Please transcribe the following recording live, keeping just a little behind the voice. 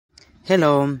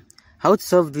Hello, how to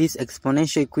solve this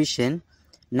exponential equation?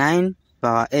 9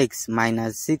 power x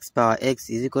minus 6 power x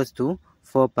is equals to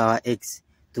 4 power x.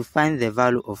 To find the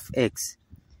value of x,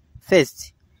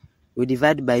 first we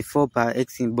divide by 4 power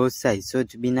x in both sides, so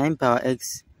to be 9 power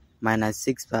x minus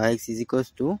 6 power x is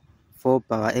equals to 4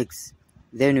 power x.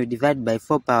 Then we divide by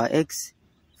 4 power x,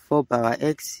 4 power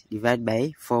x divided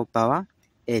by 4 power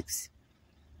x.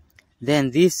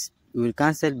 Then this will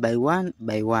cancel by 1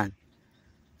 by 1.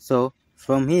 So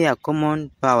from here,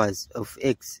 common powers of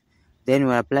x, then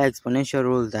we apply exponential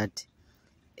rule that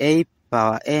a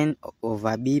power n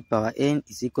over b power n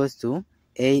is equals to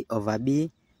a over b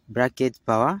bracket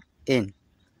power n.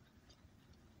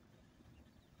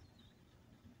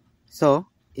 So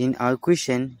in our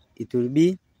equation, it will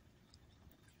be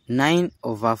 9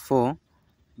 over 4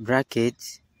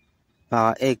 bracket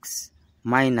power x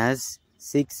minus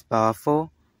 6 power 4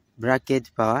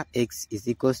 bracket power x is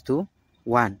equals to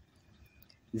 1.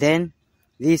 Then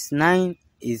this 9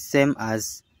 is same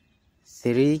as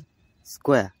 3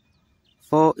 square,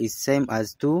 4 is same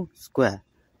as 2 square,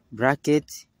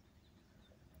 bracket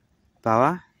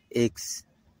power x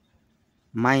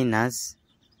minus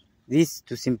this,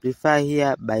 to simplify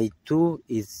here by 2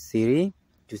 is 3,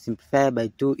 to simplify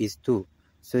by 2 is 2,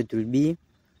 so it will be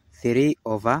 3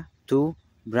 over 2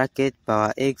 bracket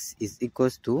power x is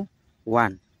equals to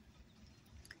 1.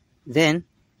 Then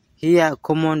here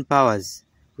common powers,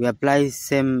 we apply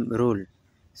same rule,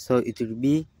 so it will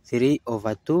be 3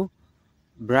 over 2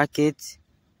 bracket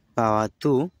power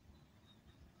 2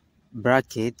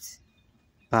 bracket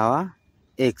power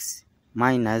x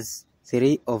minus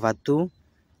 3 over 2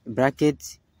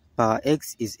 bracket power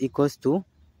x is equals to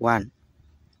 1.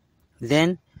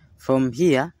 Then from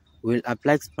here we'll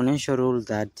apply exponential rule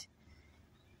that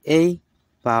a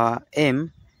power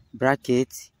m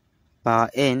bracket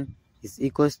power n is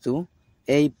equals to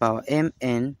a power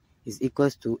mn is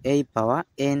equals to a power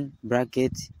n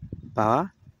bracket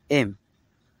power m.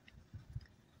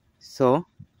 So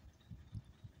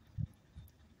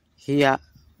here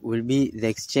will be the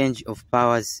exchange of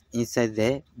powers inside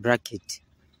the bracket.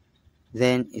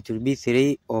 Then it will be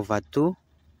 3 over 2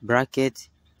 bracket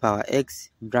power x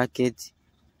bracket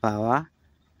power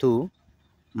 2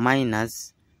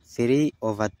 minus 3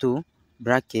 over 2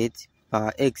 bracket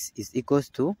power x is equals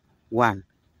to 1.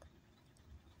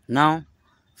 Now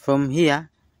from here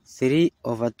 3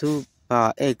 over 2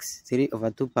 power x, 3 over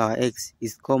 2 power x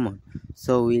is common,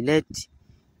 so we let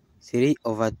 3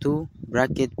 over 2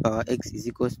 bracket power x is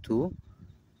equals to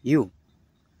u.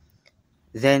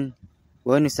 Then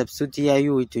when we substitute here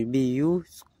u, it will be u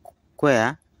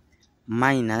square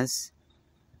minus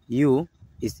u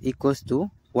is equals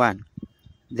to 1.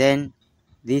 Then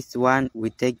this one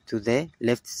we take to the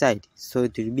left side, so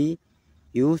it will be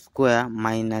u square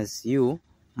minus u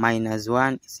minus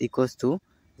 1 is equals to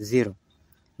 0.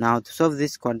 Now to solve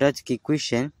this quadratic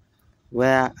equation,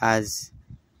 whereas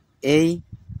a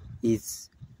is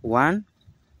 1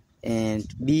 and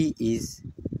b is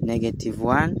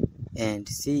 -1 and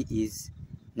c is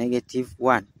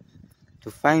 -1,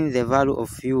 to find the value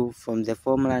of u from the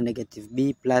formula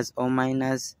 -b plus or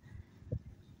minus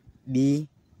b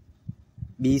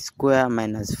square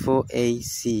minus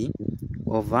 4ac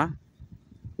over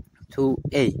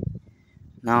 2a.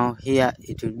 Now here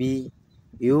it will be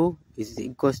u is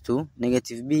equals to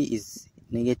 -b is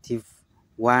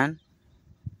 -1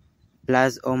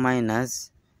 plus or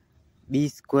minus b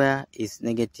square is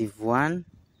 -1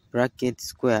 bracket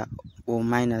square or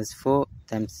minus 4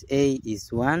 times a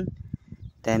is 1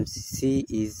 times c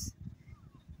is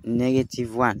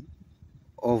 -1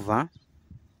 over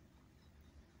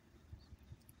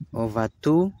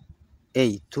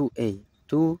 2a,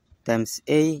 2 times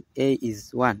a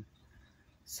is 1.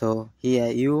 So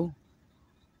here u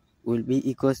will be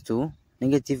equals to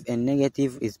negative and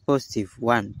negative is positive,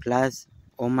 1 plus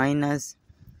or minus,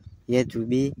 here it will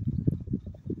be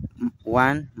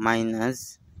 1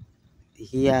 minus,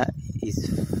 here is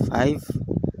 5,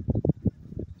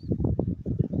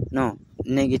 no,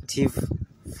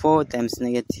 -4 times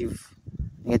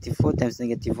 -4 times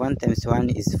 -1 times 1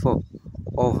 is 4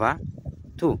 over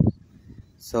 2.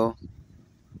 So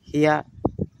here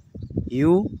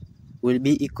u will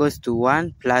be equals to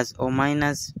 1 plus or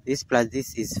minus this plus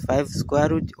this is 5 square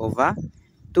root over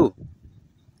 2.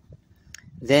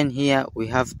 Then here we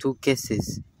have two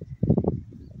cases,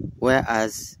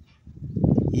 whereas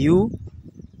u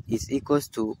is equals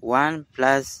to 1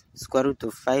 plus square root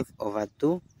of 5 over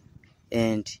 2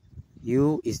 and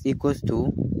u is equals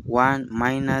to 1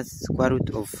 minus square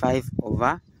root of 5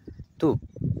 over 2.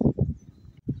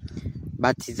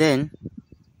 But then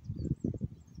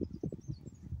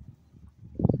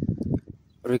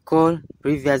recall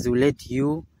previous we let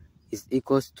u is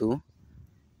equals to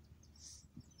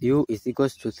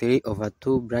 3 over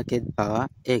 2 bracket power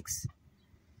x.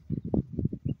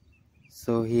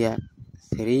 So here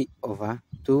 3 over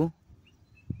 2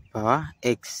 power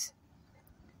x.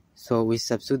 So we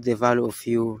substitute the value of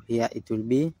u here, it will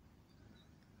be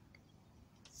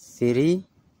 3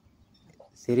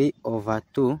 over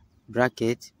 2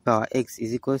 bracket power x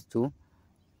is equals to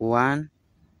 1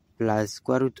 plus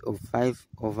square root of 5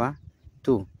 over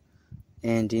 2.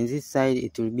 And in this side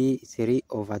it will be 3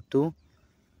 over 2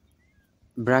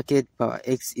 bracket power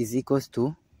x is equals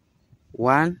to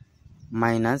 1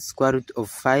 minus square root of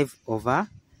 5 over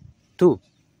 2.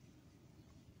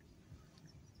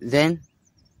 Then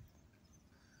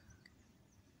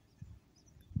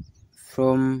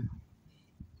from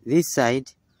this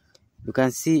side you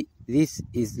can see this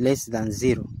is less than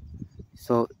 0,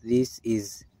 so this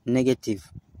is negative.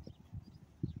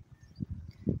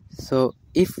 So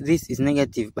if this is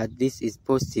negative but this is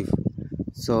positive,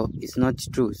 so it's not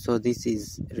true, so this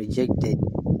is rejected.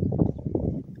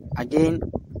 Again,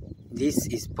 this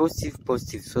is positive,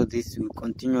 so this will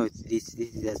continue with this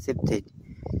is accepted.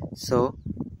 So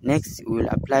next we will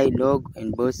apply log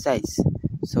in both sides.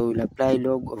 So we'll apply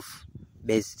log of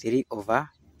base 3 over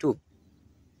 2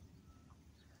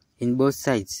 in both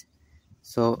sides.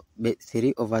 So base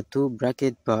 3 over 2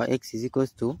 bracket power x is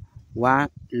equals to 1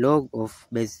 log of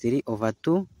base 3 over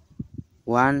 2,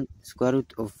 1 square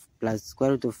root of plus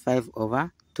square root of 5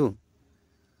 over 2.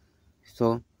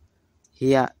 So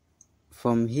here,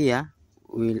 from here,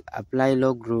 we'll apply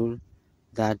log rule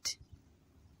that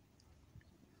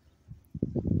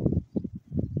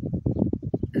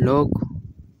log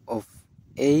of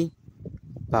a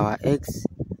power x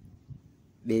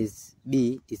base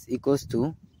b is equals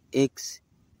to x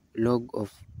log of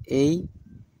a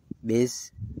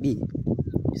base b.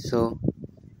 So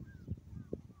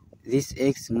this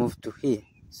x moved to here,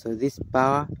 so this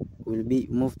power will be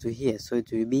moved to here, so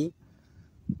it will be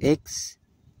x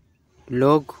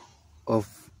log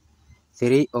of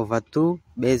 3 over 2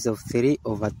 base of 3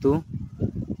 over 2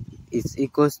 is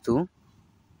equals to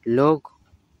log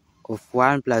of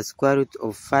 1 plus square root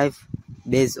of 5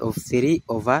 base of 3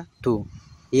 over 2.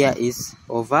 Here is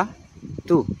over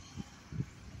 2.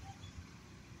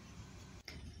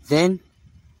 Then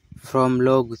from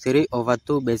log 3 over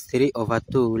 2 base 3 over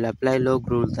 2, we'll apply log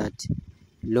rule that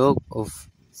log of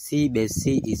c base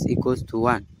c is equals to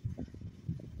 1.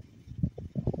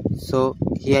 So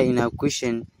here in our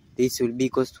equation, this will be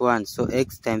equals to 1. So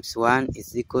x times 1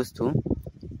 is equals to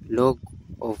log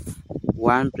of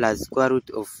 1 plus square root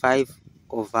of 5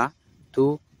 over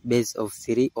 2 base of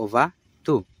 3 over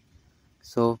 2.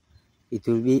 So it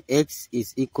will be x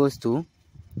is equals to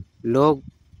log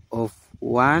of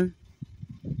 1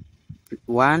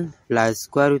 plus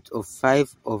square root of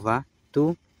 5 over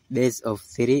 2 base of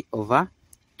 3 over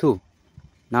 2.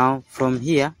 Now from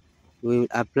here we will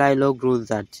apply log rule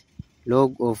that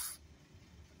log of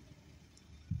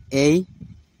a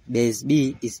base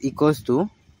b is equals to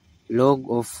log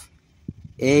of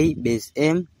a base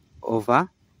m over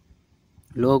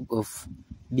log of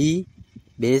b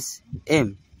base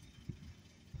m.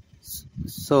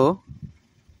 So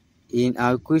in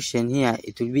our equation here,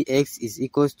 it will be x is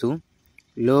equals to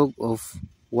log of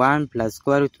 1 plus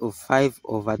square root of 5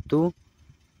 over 2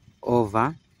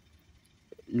 over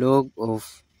log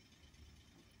of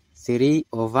 3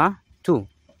 over 2.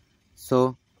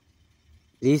 So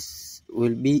this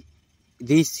will be,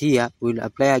 this here will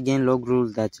apply again log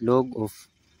rule that log of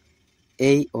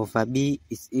a over b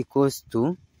is equals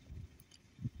to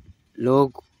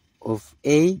log of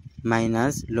a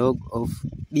minus log of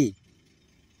b.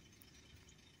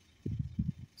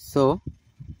 So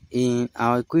in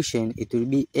our equation, it will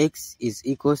be x is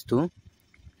equals to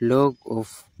log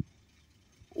of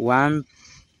 1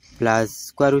 plus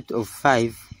square root of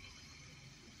 5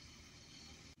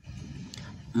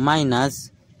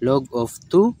 minus log of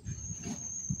 2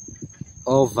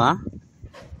 over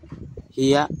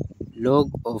here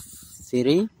log of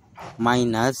 3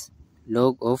 minus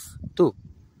log of 2.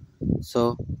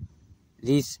 So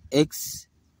this x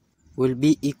will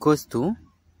be equals to,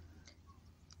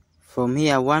 from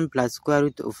here 1 plus square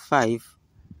root of 5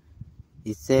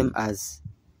 is same as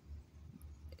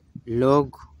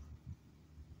log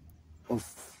of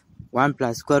 1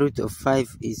 plus square root of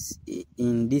 5 is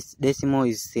in this decimal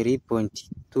is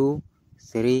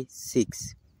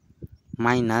 3.236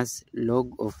 minus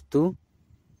log of 2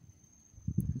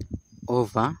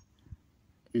 over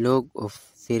log of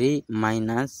 3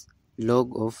 minus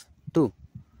log of 2.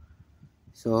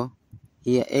 So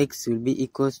here x will be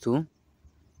equals to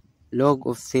log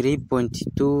of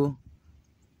 3.236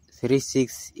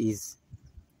 36 is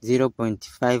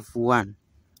 0.51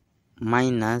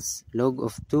 minus log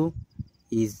of 2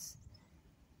 is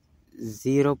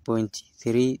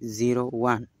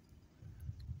 0.301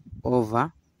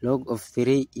 over log of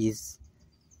 3 is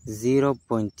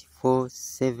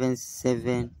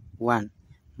 0.4771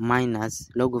 minus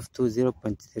log of 2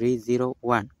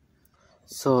 0.301.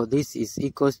 So this is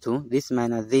equals to this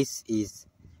minus this is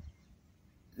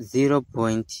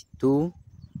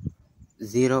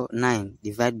 0.209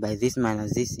 divided by this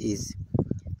minus this is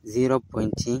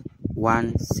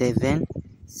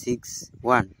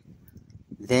 0.1761.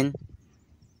 Then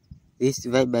this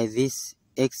divided by this,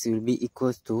 x will be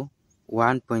equals to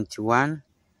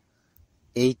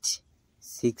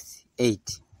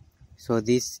 1.1868. So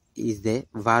this is the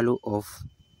value of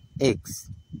x.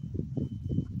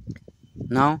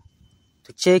 Now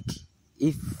to check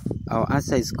if our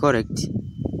answer is correct,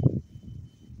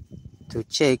 to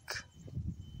check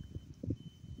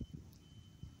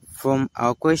from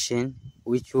our question,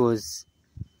 which was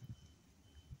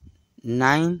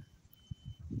 9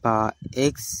 power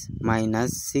x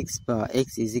minus 6 power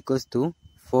x is equals to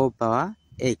 4 power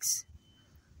x.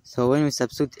 So when we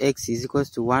substitute x is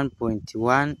equals to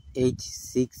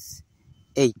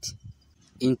 1.1868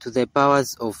 into the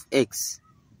powers of x,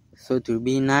 so it will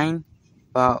be 9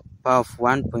 power of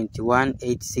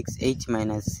 1.1868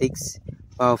 minus 6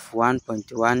 power of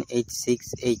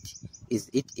 1.1868 is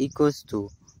it equals to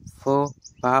 4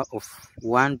 power of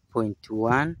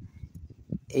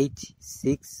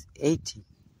 1.1868.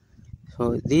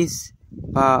 So this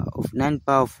power of 9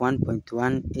 power of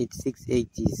 1.1868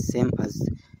 is same as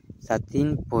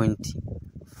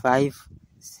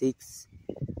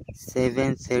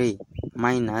 13.5673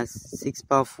 minus 6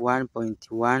 power of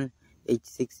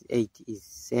 1.1868 is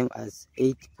same as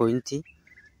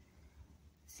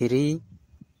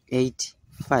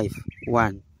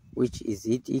 8.3851, which is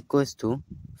it equals to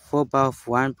 4 power of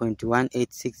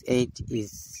 1.1868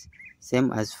 is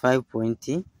same as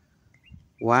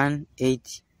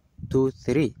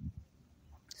 5.1823.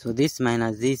 So this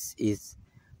minus this is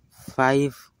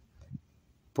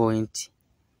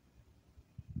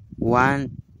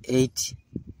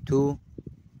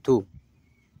 5.1822,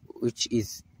 which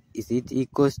is it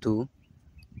equals to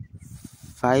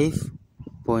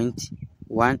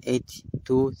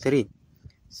 5.1823.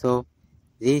 So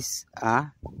these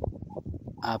are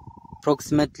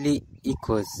approximately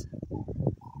equals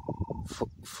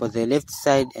for the left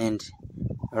side and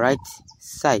right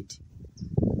side,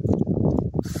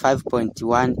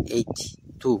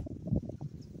 5.182.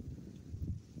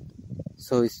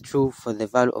 So it's true for the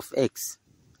value of x.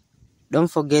 Don't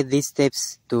forget these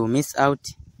steps to miss out.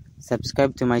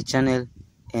 Subscribe to my channel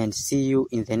and see you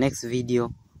in the next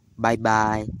video. Bye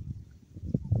bye.